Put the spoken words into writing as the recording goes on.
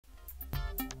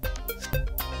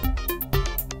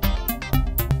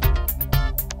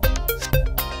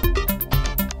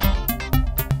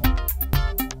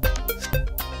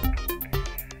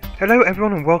Hello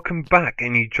everyone and welcome back,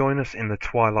 and you join us in the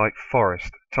Twilight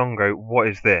Forest. Tongo, what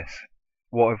is this?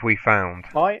 What have we found?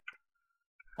 I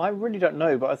really don't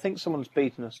know, but I think someone's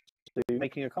beaten us to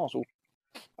making a castle.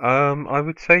 I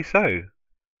would say so.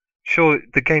 Sure,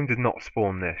 the game did not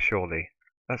spawn this, surely.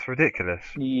 That's ridiculous.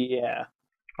 Yeah.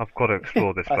 I've got to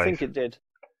explore this place. I think it did.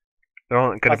 There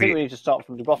aren't going to be... I think we need to start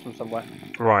from the bottom somewhere.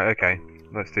 Right, okay.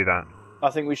 Let's do that.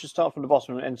 I think we should start from the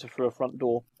bottom and enter through a front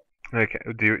door. Okay,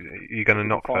 are you going to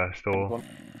knock first, or...?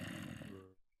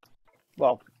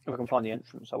 Well, if I can find the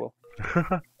entrance, I will.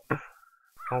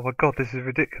 Oh my god, this is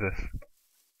ridiculous.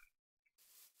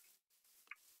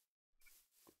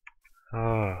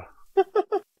 Ah.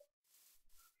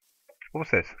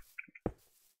 What's this?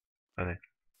 Oh no.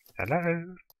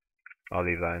 Hello? I'll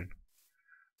leave that in.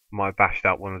 Might have bashed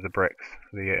out one of the bricks.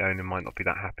 The owner might not be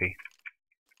that happy.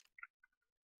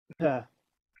 Yeah.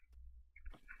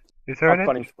 Is there an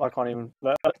entrance? I can't even...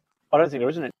 I don't think there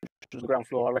is an entrance to the ground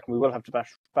floor. I reckon we will have to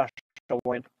bash our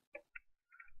way in.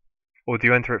 Or do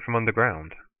you enter it from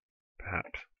underground?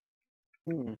 Perhaps.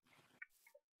 Don't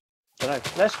know.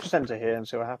 Let's just enter here and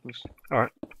see what happens.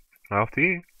 Alright. After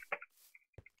you.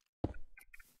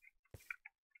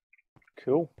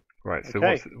 Cool. Right, so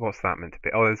okay. what's that meant to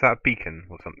be? Oh, is that a beacon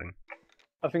or something?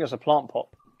 I think it's a plant pot.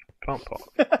 Plant pot?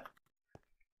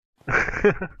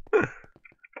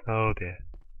 Oh dear.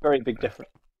 Very big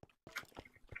difference.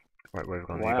 Right, we've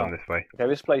gone, Wow. You've gone this way. Okay,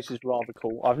 this place is rather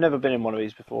cool. I've never been in one of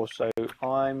these before, so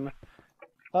I'm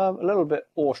a little bit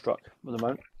awestruck at the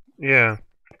moment. Yeah.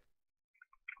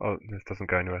 Oh, this doesn't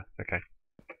go anywhere. Okay.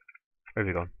 Where have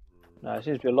you gone? No, there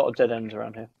seems to be a lot of dead ends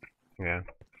around here. Yeah.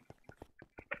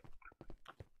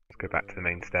 Let's go back to the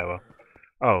main stairwell.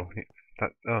 Oh,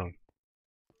 oh.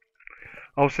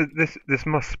 Oh, so this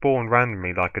must spawn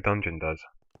randomly like a dungeon does.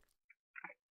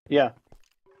 Yeah.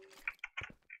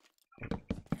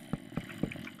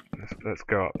 Let's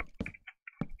go up.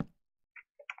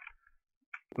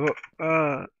 Look,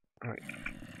 right.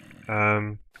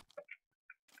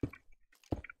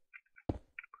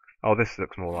 Oh, this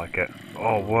looks more like it.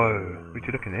 Oh, whoa. Would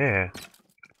you look in here?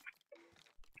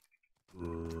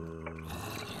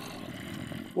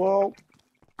 Whoa.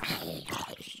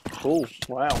 Oh,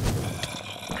 wow.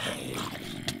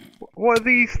 What are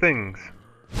these things?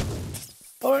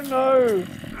 Oh no!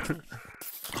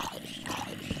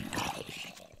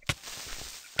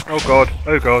 Oh god,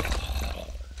 oh god.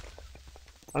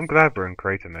 I'm glad we're in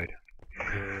creator mode.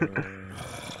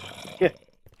 Yeah.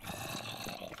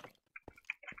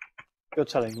 You're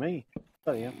telling me.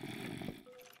 Oh yeah.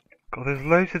 God, there's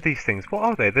loads of these things. What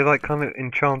are they? They're like kind of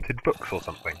enchanted books or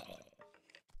something.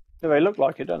 Yeah, they look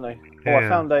like it, don't they? Yeah. Oh, I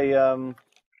found a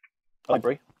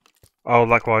library. Oh,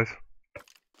 likewise.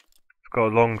 It's got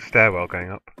a long stairwell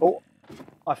going up. Oh,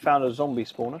 I found a zombie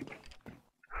spawner.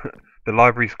 The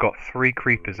library's got 3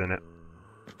 creepers in it.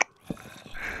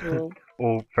 Oh.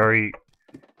 All very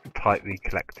tightly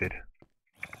collected.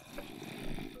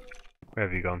 Where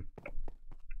have you gone?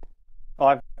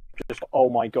 I've just...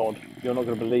 Oh my god, you're not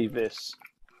going to believe this.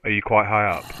 Are you quite high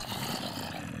up?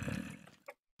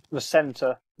 The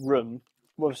centre room.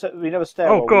 Well, we know a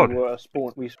stairwell. Oh god! We were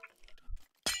spawned.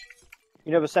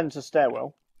 You know the centre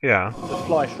stairwell? Yeah. Just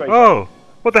fly straight up. Oh!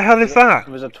 What the hell is that?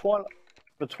 There's a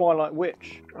the Twilight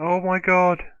Witch. Oh my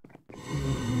god.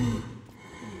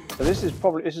 So this is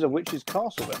a witch's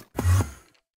castle then.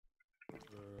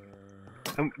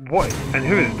 And what? And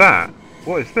who is that?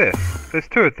 What is this? There's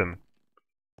 2 of them.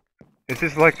 Is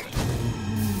this like...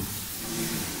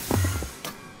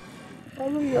 I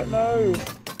really don't know.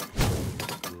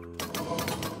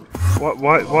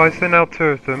 Why is there now 2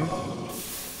 of them?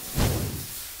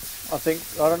 I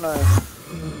don't know.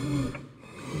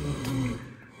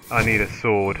 I need a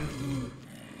sword.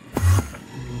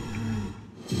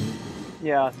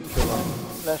 Yeah, I think you're right.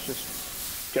 Let's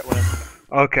just get one in.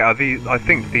 Okay, I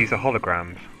think these are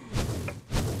holograms.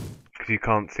 Because you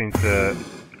can't seem to...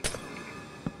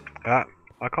 Ah,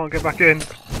 I can't get back in.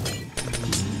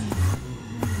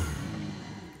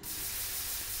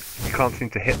 You can't seem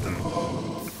to hit them.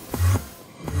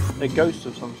 They're ghosts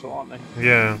of some sort, aren't they?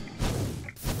 Yeah.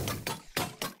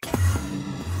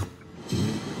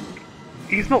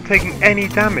 He's not taking any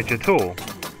damage at all.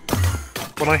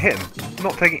 When I hit him,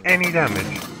 not taking any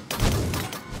damage.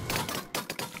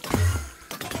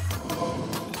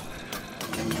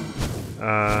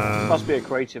 Must be a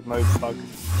creative mode bug.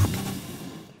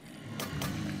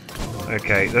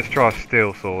 Okay, let's try a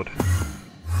steel sword.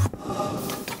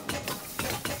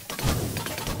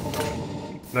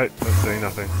 Nope, that's doing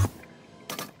nothing.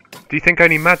 Do you think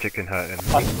only magic can hurt him?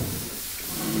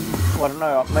 Well, I don't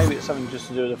know, maybe it's something just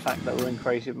to do with the fact that we're in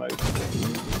creative mode.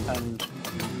 And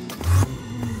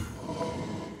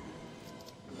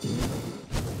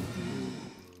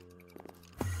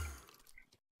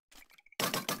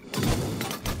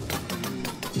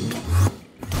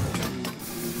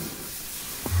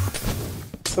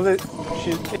So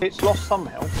it's lost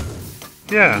somehow.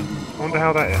 Yeah, I wonder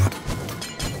how that is.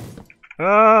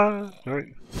 Ah!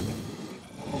 Right.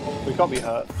 We can't be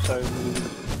hurt, so...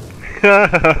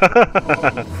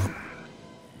 That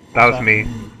was me.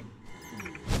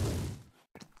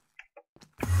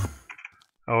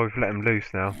 Oh, we've let him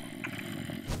loose now.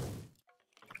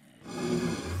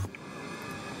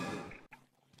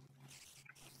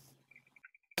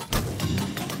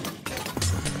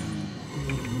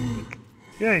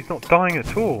 Yeah, he's not dying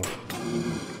at all.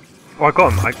 Oh, I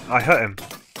got him. I hurt him.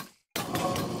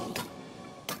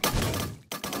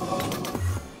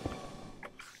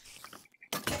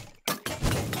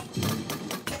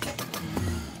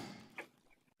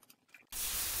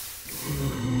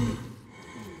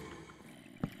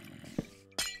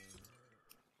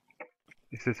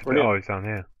 Is this? Oh, he's down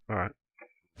here. All right.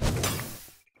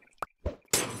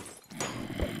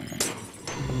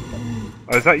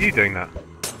 Oh, is that you doing that?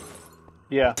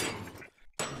 Yeah.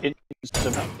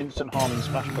 Instant harm and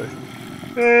splash potion.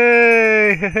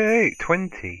 Hey, hey, hey,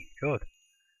 20. God.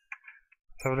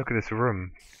 Let's have a look at this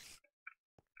room.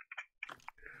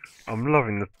 I'm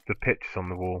loving the pictures on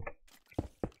the wall.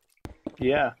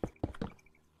 Yeah.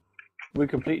 We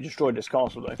completely destroyed this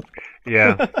castle though.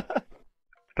 Yeah.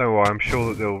 Don't worry, I'm sure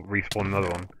that they'll respawn another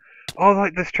one. Oh,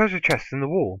 like there's treasure chests in the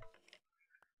wall.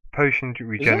 Potion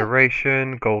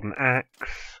regeneration, golden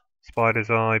axe, spider's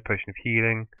eye, potion of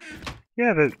healing.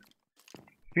 Yeah, if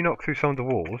you knock through some of the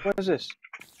walls. What is this?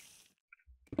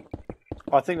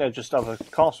 I think they're just other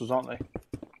castles, aren't they?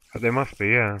 They must be,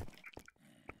 yeah.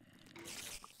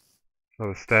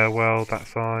 Another stairwell, that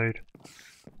side.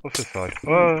 What's this side?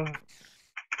 Oh!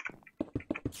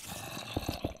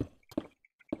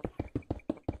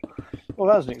 Well,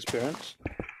 that was an experience.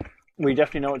 We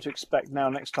definitely know what to expect now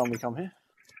next time we come here.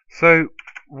 So,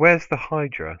 where's the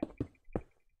Hydra?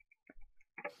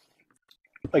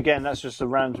 Again, that's just a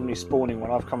randomly spawning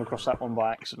one. I've come across that one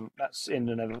by accident. That's in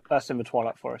the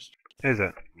Twilight Forest. Is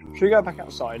it? Should we go back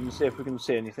outside and see if we can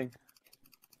see anything?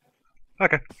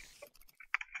 Okay.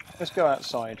 Let's go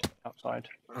outside.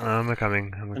 I'm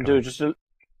coming. And do just do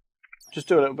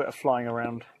a little bit of flying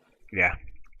around. Yeah.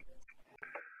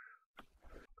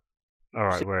 All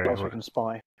right, What else we can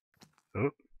spy?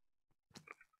 Oh.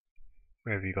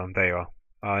 Where have you gone? There you are.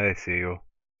 I see you.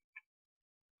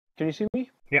 Can you see me?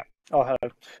 Yeah. Oh,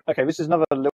 hello. Okay, this is another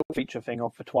little feature thing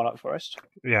off the Twilight Forest.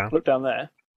 Yeah. Look down there.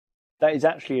 That is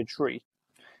actually a tree.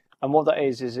 And what that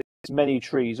is it's many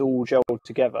trees all gelled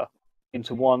together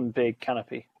into one big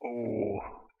canopy. Oh.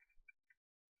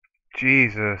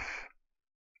 Jesus.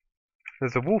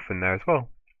 There's a wolf in there as well.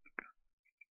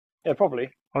 Yeah, probably.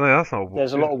 Oh no, that's not a wolf.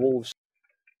 There's a lot of wolves.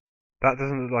 That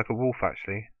doesn't look like a wolf,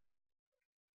 actually.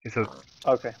 It's a...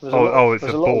 Okay. There's a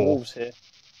lot of wolves here.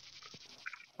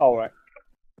 Oh, right.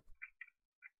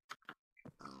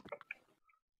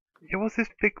 Yeah, what's this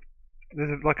big...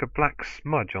 There's like a black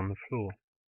smudge on the floor.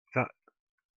 Is that...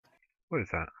 What is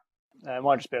that? It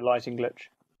might just be a lighting glitch.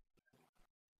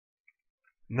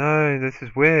 No, this is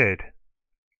weird.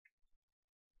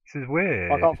 This is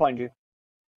weird. I can't find you.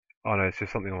 Oh no, it's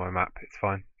just something on my map. It's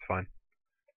fine. It's fine.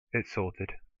 It's sorted.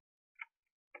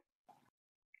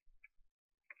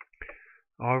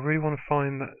 Oh, I really want to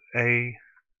find a...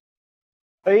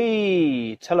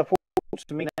 Hey! Teleport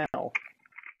to me now.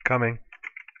 Coming.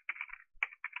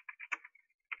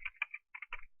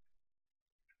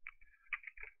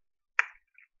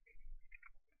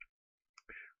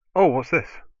 Oh, what's this?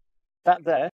 That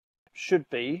there should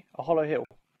be a hollow hill.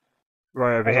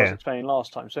 Right over as here. I was explaining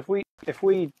last time. So if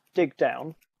we dig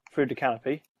down through the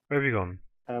canopy, Where have you gone?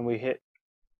 and we hit,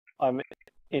 I'm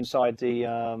inside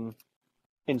the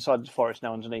forest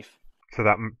now underneath. So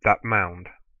that mound.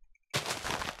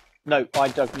 No, I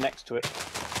dug next to it.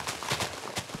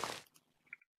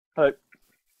 Hello.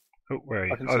 Oh, where are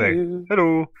you? I can Oh, see there. you.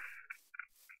 Hello.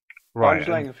 Right. I'm just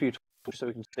laying a few torches so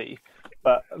we can see.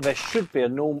 But there should be a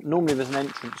normally there's an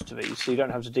entrance to these, so you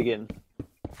don't have to dig in.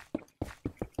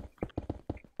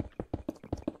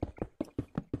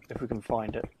 If we can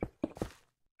find it.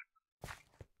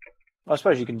 I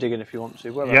suppose you can dig in if you want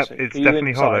to. Yep, it's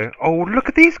definitely hollow. Oh, look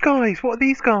at these guys! What are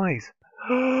these guys?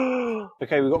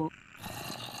 Okay, we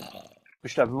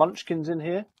should have munchkins in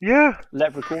here. Yeah.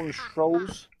 Leprechaun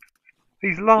trolls.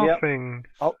 He's laughing.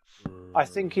 Yep. Oh, I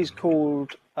think he's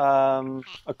called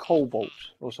a cobalt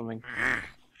or something.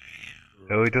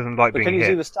 Oh, he doesn't like being hit. Can you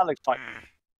see the stalactite?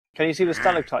 Can you see the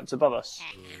stalactites above us?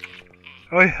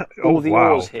 Oh, yeah. All the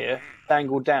ores here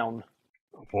dangle down.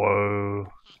 Whoa.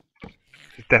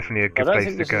 It's definitely a good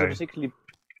place to go.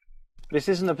 This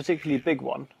isn't a particularly big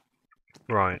one.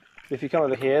 Right. If you come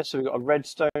over here, so we've got a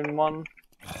redstone one.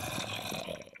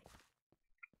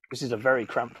 This is a very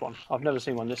cramped one. I've never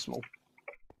seen one this small.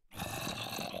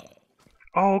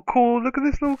 Oh, cool! Look at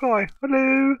this little guy.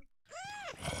 Hello.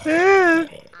 Yeah.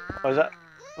 Oh, is that?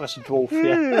 That's a dwarf.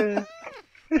 Yeah.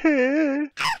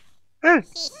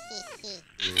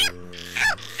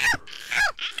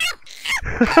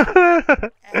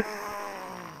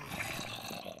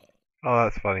 Oh,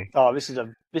 that's funny. Oh, this is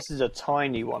a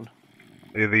tiny one.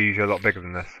 They're usually a lot bigger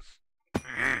than this.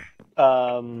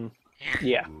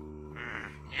 Yeah.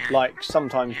 Like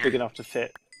sometimes big enough to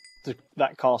fit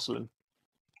that castle in.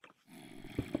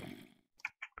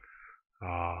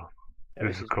 Ah, Yeah,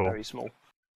 this is cool. Very small.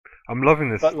 I'm loving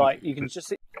this. But like, you can just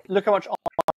see, look how much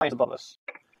iron above us,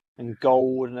 and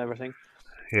gold and everything.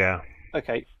 Yeah.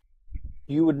 Okay,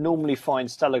 you would normally find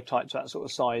stalactites that sort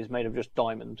of size made of just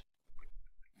diamond.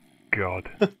 God,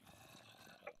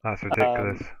 that's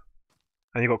ridiculous.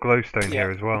 And you got glowstone here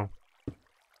as well.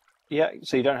 Yeah,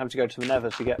 so you don't have to go to the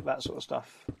Nether to get that sort of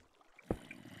stuff.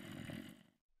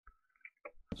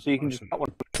 So you can just cut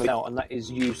one out, and that is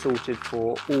you sorted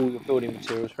for all your building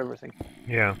materials for everything.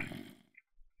 Yeah.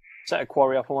 Set a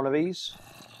quarry up on one of these.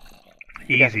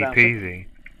 Easy peasy.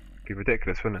 Be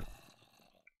ridiculous, wouldn't it?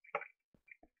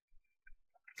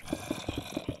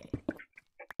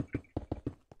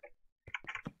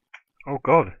 Oh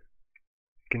God.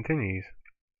 Continues.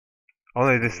 Oh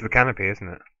no, this is the canopy, isn't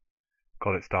it?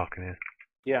 God, it's dark in here.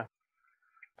 Yeah.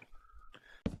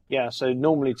 Yeah, so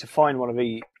normally to find one of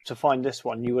these, to find this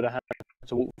one, you would have had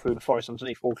to walk through the forest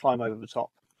underneath or climb over the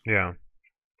top. Yeah.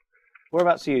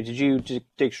 Whereabouts are you? Did you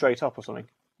dig straight up or something?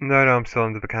 No, I'm still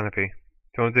under the canopy. Do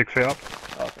you want to dig straight up?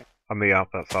 Oh, okay. I'll meet you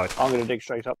up that side. I'm going to dig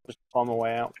straight up, just find my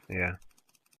way out. Yeah.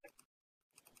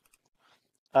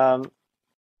 As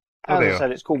I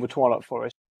said, it's called the Twilight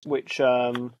Forest, which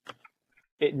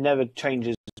it never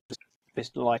changes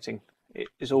this lighting. It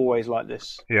is always like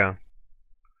this. Yeah.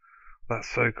 That's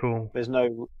so cool. There's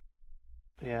no...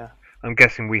 Yeah. I'm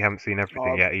guessing we haven't seen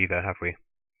everything yet either, have we?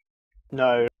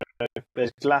 No.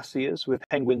 There's glaciers with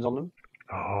penguins on them.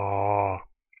 Oh.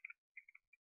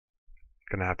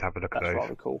 Gonna have to have a look at those. That's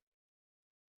rather cool.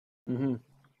 Mm-hmm.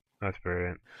 That's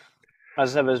brilliant.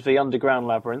 As I said, there's the underground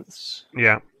labyrinths.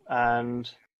 Yeah.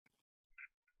 And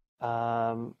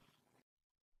do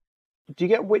you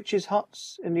get witches'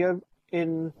 huts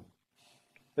in?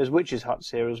 There's witches'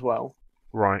 huts here as well.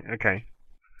 Right. Okay.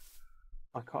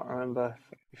 I can't remember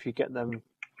if you get them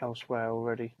elsewhere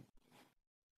already.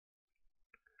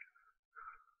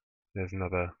 There's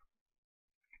another.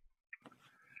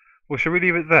 Well, shall we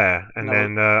leave it there and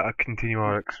then continue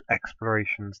our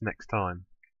explorations next time?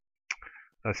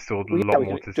 There's still a lot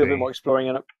more to see. Do a bit more exploring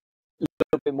and a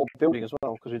little bit more building as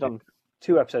well, because we've done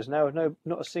 2 episodes now with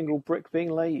not a single brick being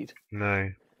laid.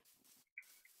 No.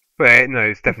 But no,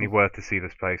 it's definitely worth to see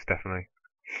this place, definitely.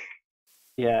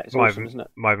 Yeah, it's awesome, isn't it?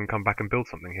 Might even come back and build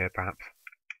something here, perhaps.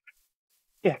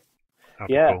 Yeah. That'd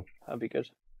be cool. That'd be good.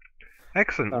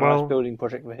 Excellent. Nice building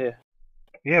project over here.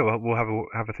 Yeah, well, we'll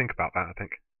have a think about that, I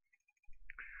think.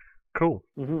 Cool.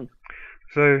 Mm-hmm.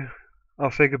 So, I'll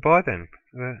say goodbye then.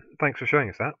 Thanks for showing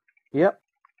us that. Yep.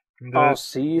 And, I'll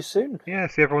see you soon. Yeah,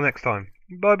 see everyone next time.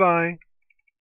 Bye-bye.